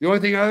 The only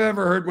thing I've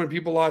ever heard when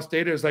people lost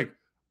data is like,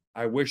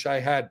 I wish I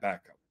had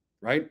backup,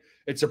 right?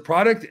 It's a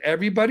product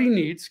everybody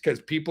needs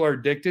because people are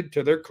addicted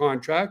to their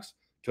contracts,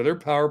 to their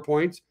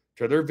PowerPoints,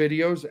 to their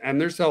videos, and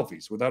their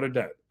selfies, without a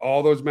doubt.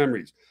 All those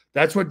memories.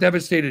 That's what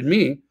devastated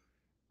me.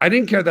 I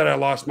didn't care that I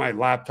lost my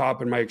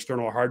laptop and my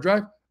external hard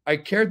drive. I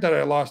cared that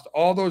I lost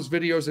all those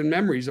videos and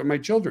memories of my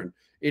children.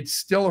 It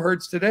still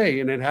hurts today,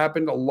 and it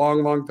happened a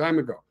long, long time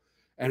ago.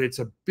 And it's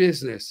a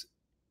business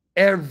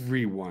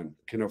everyone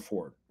can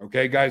afford.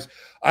 Okay, guys,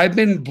 I've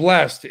been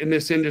blessed in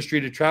this industry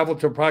to travel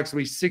to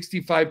approximately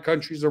 65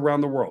 countries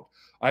around the world.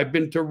 I've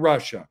been to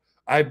Russia.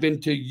 I've been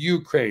to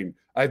Ukraine.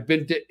 I've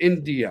been to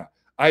India.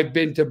 I've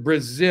been to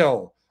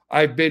Brazil.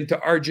 I've been to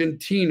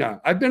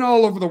Argentina. I've been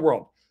all over the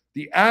world.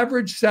 The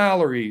average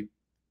salary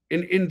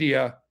in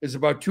India is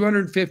about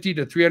 $250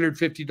 to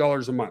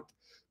 $350 a month.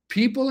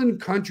 People in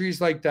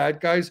countries like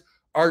that, guys,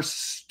 are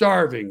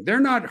starving. They're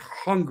not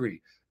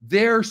hungry.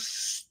 They're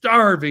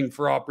starving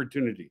for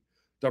opportunity.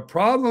 The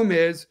problem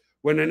is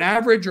when an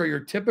average or your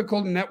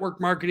typical network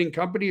marketing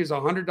company is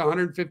 $100 to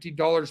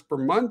 $150 per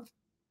month,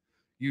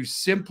 you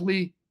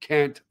simply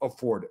can't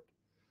afford it.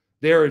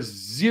 There is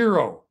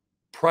zero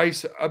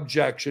price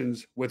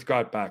objections with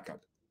Got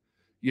Backup.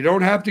 You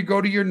don't have to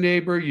go to your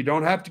neighbor. You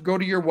don't have to go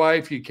to your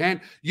wife. You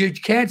can't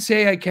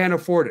say I can't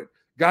afford it.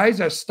 Guys,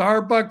 a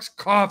Starbucks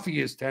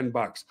coffee is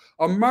 $10.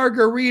 A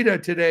margarita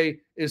today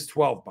is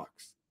 $12.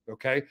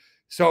 Okay.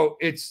 So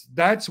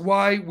that's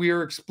why we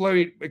are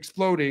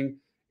exploding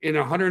in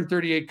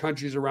 138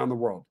 countries around the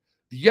world.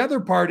 The other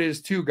part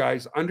is too,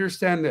 guys,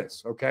 understand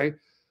this. Okay.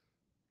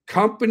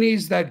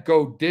 Companies that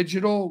go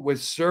digital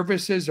with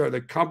services are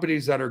the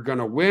companies that are going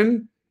to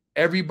win.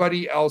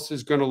 Everybody else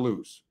is going to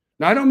lose.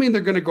 Now, I don't mean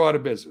they're going to go out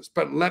of business,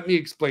 but let me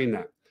explain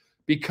that.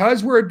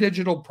 Because we're a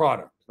digital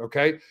product,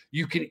 okay,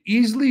 you can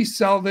easily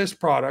sell this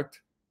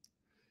product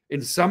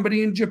in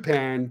somebody in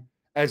Japan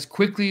as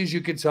quickly as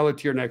you could sell it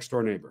to your next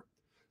door neighbor.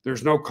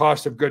 There's no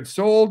cost of goods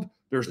sold.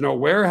 There's no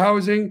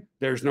warehousing.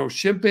 There's no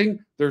shipping.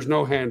 There's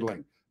no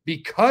handling.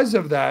 Because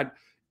of that,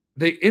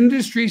 the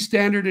industry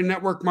standard in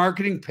network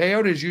marketing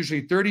payout is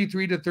usually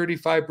 33 to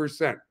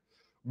 35%.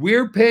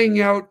 We're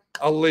paying out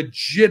a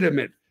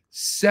legitimate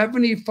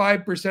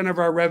 75% of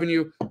our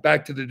revenue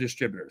back to the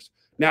distributors.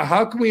 Now,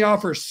 how can we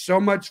offer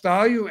so much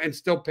value and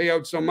still pay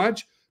out so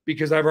much?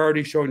 Because I've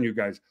already shown you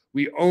guys,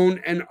 we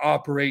own and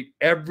operate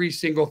every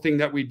single thing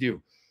that we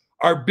do.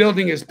 Our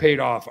building is paid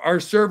off. Our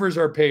servers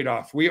are paid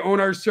off. We own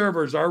our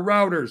servers, our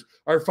routers,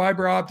 our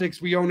fiber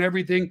optics. We own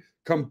everything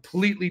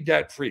completely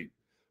debt-free.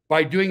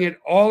 By doing it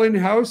all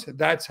in-house,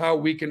 that's how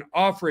we can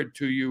offer it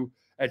to you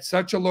at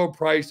such a low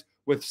price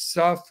with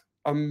such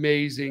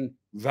amazing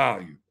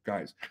value,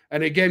 guys.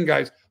 And again,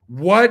 guys,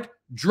 what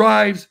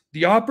drives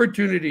the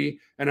opportunity,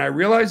 and I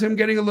realize I'm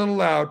getting a little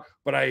loud,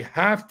 but I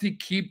have to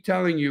keep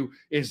telling you,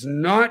 is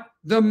not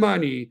the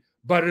money,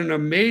 but an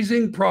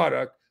amazing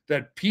product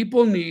that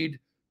people need,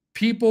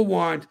 people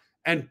want,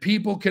 and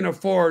people can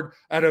afford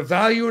at a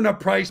value and a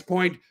price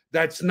point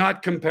that's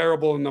not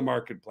comparable in the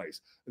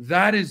marketplace.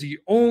 That is the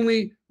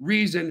only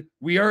reason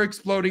we are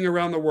exploding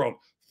around the world.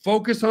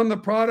 Focus on the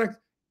product.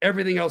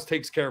 Everything else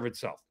takes care of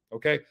itself.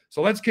 Okay,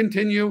 so let's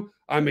continue.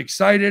 I'm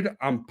excited.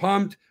 I'm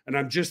pumped. And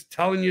I'm just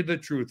telling you the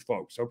truth,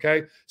 folks.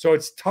 Okay, so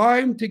it's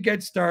time to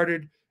get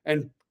started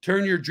and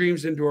turn your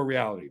dreams into a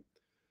reality.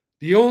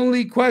 The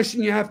only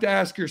question you have to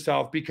ask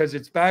yourself, because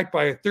it's backed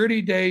by a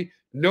 30-day,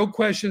 no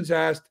questions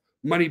asked,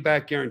 money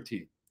back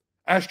guarantee.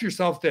 Ask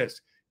yourself this.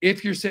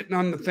 If you're sitting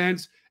on the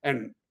fence,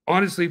 and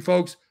honestly,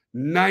 folks,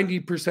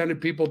 90%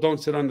 of people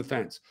don't sit on the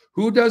fence.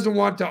 Who doesn't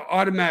want to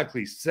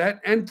automatically set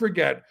and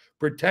forget,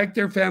 protect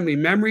their family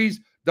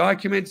memories,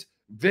 documents,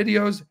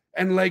 videos,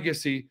 and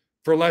legacy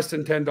for less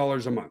than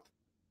 $10 a month?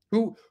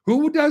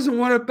 Who doesn't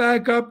want to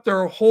back up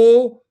their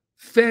whole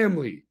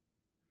family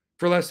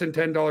for less than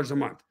 $10 a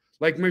month?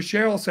 Like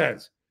Michelle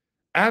says,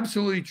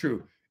 absolutely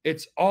true.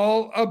 It's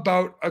all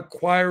about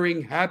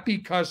acquiring happy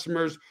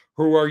customers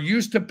who are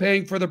used to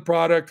paying for the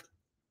product,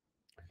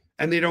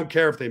 and they don't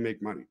care if they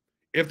make money.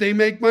 If they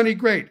make money,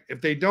 great. If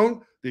they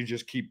don't, They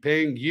just keep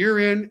paying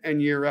year in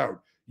and year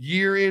out,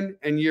 year in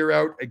and year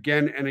out,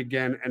 again and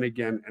again and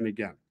again and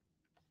again.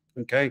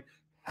 Okay?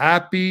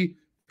 Happy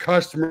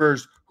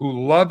customers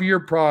who love your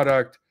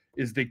product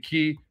is the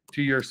key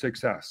to your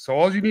success. So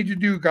all you need to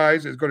do,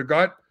 guys, is go to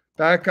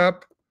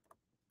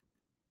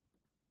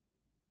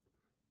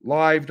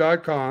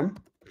gotbackuplive.com.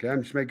 Okay,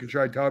 I'm just making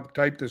sure I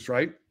type this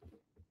right.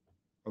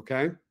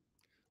 Okay?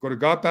 Go to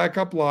Got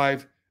Backup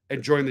Live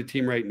and join the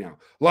team right now.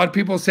 A lot of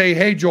people say,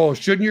 hey, Joel,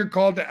 shouldn't your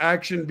call to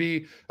action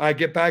be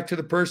get back to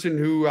the person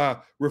who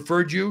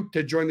referred you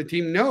to join the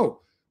team? No.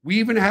 We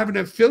even have an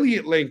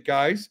affiliate link,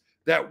 guys,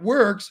 that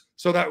works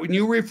so that when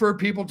you refer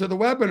people to the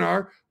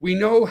webinar, we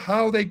know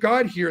how they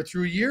got here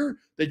through year.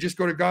 They just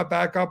go to Got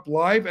Backup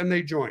Live and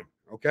they join,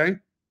 okay?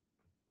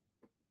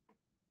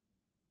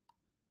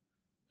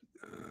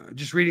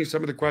 Just reading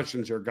some of the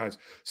questions here, guys.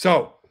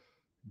 So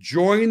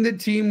join the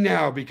team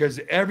now, because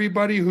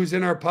everybody who's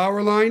in our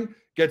power line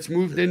gets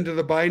moved into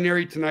the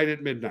binary tonight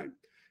at midnight.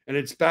 And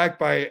it's backed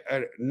by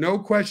no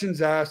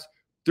questions asked,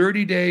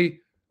 30-day,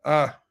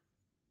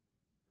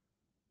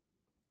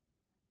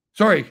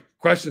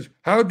 questions.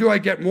 How do I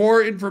get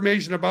more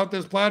information about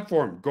this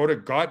platform? Go to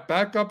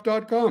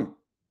gotbackup.com.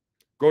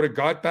 Go to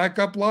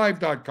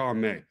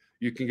gotbackuplive.com, May.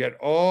 You can get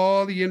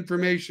all the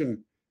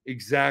information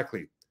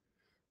exactly.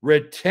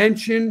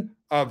 Retention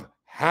of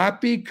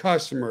happy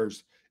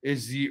customers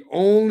is the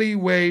only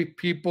way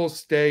people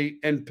stay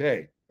and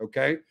pay,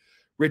 okay?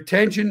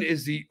 Retention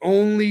is the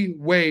only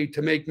way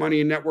to make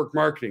money in network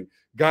marketing.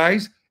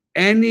 Guys,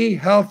 any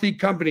healthy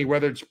company,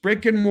 whether it's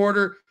brick and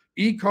mortar,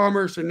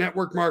 e-commerce, or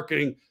network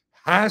marketing,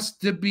 has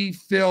to be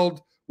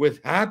filled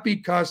with happy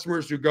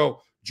customers who go,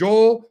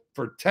 Joel,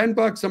 for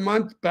 $10 a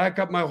month, back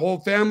up my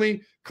whole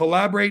family,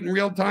 collaborate in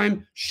real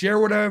time, share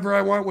whatever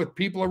I want with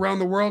people around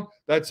the world.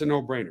 That's a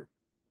no-brainer,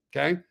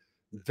 okay?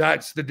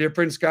 That's the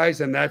difference,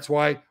 guys, and that's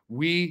why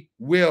we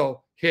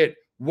will hit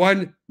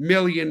 1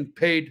 million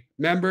paid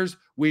members.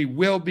 We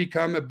will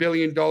become $1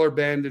 billion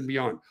band and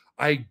beyond.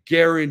 I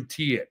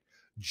guarantee it.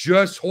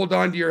 Just hold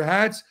on to your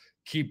hats,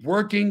 keep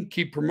working,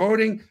 keep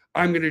promoting.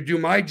 I'm going to do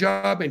my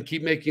job and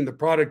keep making the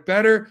product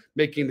better,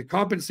 making the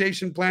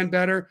compensation plan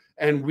better,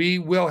 and we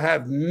will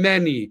have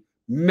many,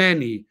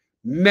 many,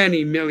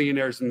 many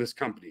millionaires in this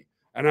company.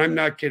 And I'm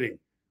not kidding.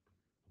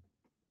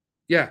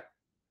 Yeah.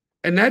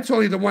 And that's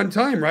only the one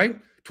time, right?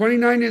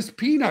 29 is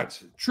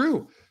peanuts.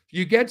 True.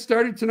 You get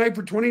started tonight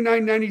for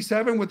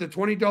 $29.97 with a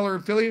 $20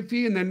 affiliate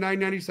fee and then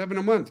 $9.97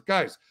 a month.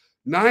 Guys,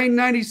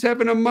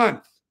 $9.97 a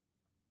month.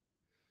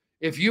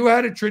 If you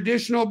had a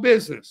traditional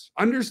business,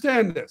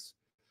 understand this,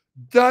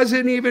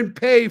 doesn't even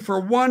pay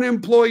for one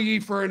employee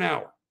for an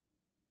hour.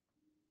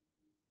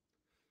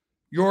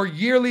 Your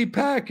yearly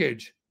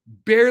package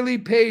barely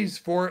pays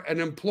for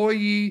an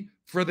employee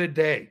for the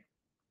day.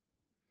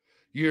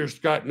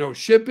 You've got no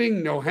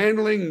shipping, no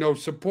handling, no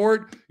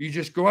support. You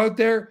just go out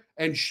there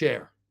and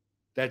share.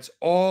 That's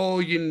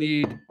all you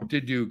need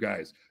to do,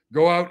 guys.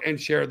 Go out and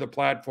share the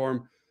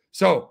platform.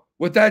 So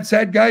with that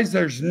said, guys,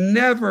 there's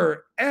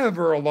never,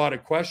 ever a lot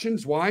of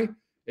questions. Why?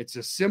 It's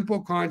a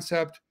simple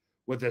concept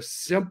with a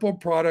simple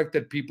product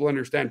that people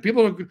understand.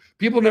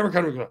 People never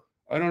kind of go,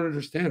 I don't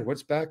understand.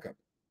 What's backup?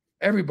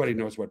 Everybody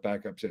knows what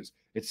backups is.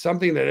 It's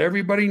something that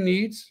everybody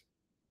needs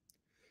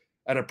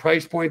at a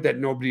price point that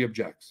nobody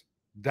objects.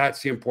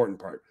 That's the important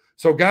part.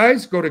 So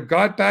guys, go to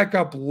Got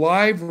Backup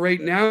Live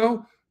right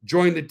now.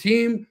 Join the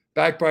team,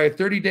 backed by a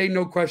 30-day,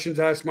 no questions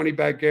asked, money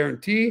back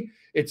guarantee.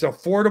 It's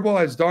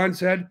affordable, as Don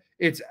said.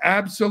 It's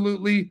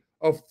absolutely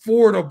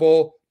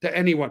affordable to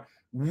anyone.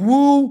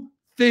 Who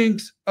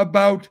thinks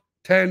about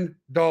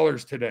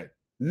 $10 today?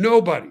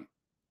 Nobody.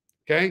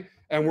 Okay?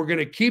 And we're going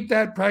to keep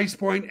that price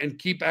point and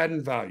keep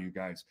adding value,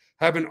 guys.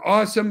 Have an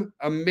awesome,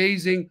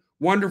 amazing,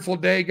 wonderful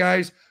day,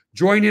 guys.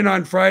 Join in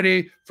on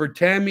Friday for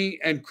Tammy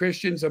and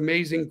Christian's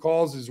amazing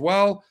calls as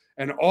well,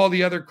 and all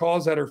the other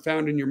calls that are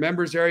found in your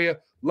members area.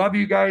 Love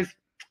you guys.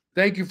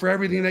 Thank you for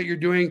everything that you're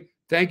doing.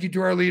 Thank you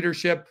to our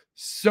leadership.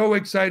 So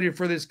excited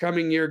for this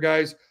coming year,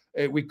 guys.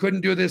 We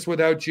couldn't do this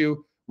without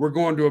you. We're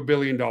going to $1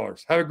 billion.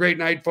 Have a great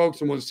night, folks,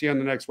 and we'll see you on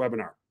the next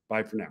webinar.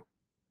 Bye for now.